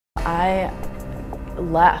I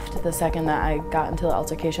left the second that I got into the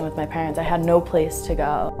altercation with my parents. I had no place to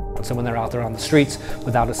go. So when they're out there on the streets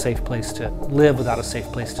without a safe place to live, without a safe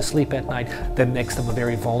place to sleep at night, that makes them a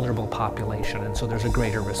very vulnerable population, and so there's a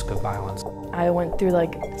greater risk of violence. I went through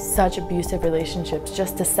such abusive relationships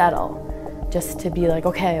just to settle, just to be like,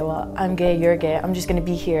 okay, well, I'm gay, you're gay, I'm just gonna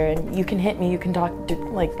be here, and you can hit me, you can talk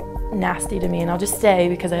nasty to me, and I'll just stay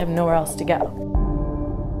because I have nowhere else to go.